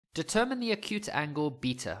Determine the acute angle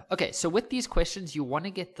beta. Okay, so with these questions, you want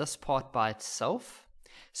to get this part by itself.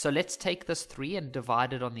 So let's take this 3 and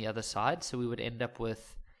divide it on the other side. So we would end up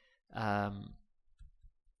with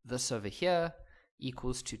this over here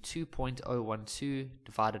equals to 2.012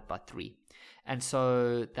 divided by 3. And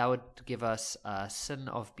so that would give us sin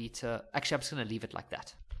of beta. Actually, I'm just going to leave it like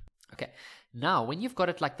that. Okay, now when you've got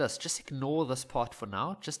it like this, just ignore this part for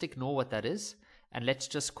now. Just ignore what that is. And let's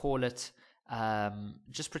just call it,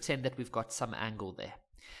 just pretend that we've got some angle there.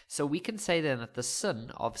 So we can say then that the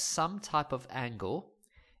sin of some type of angle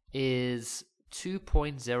is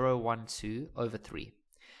 2.012 over 3.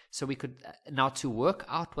 So we could, now to work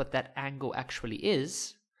out what that angle actually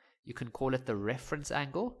is, you can call it the reference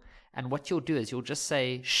angle. And what you'll do is you'll just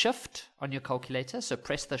say shift on your calculator. So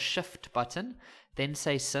press the shift button, then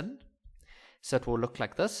say sin. So it will look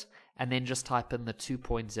like this. And then just type in the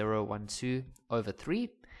 2.012 over 3.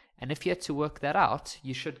 And if you had to work that out,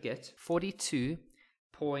 you should get 42.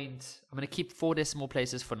 I'm going to keep 4 decimal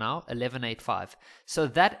places for now, 1185. So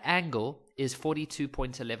that angle is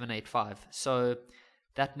 42.1185. So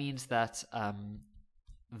that means that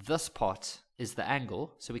this part is the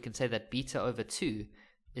angle. So we can say that beta over 2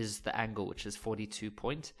 is the angle, which is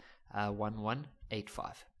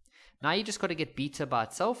 42.1185. Now you just got to get beta by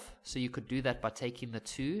itself. So you could do that by taking the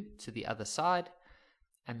 2 to the other side.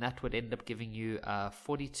 And that would end up giving you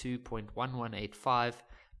 42.1185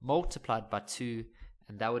 multiplied by 2.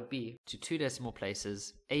 And that would be, to 2 decimal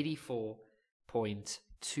places,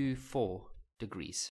 84.24 degrees.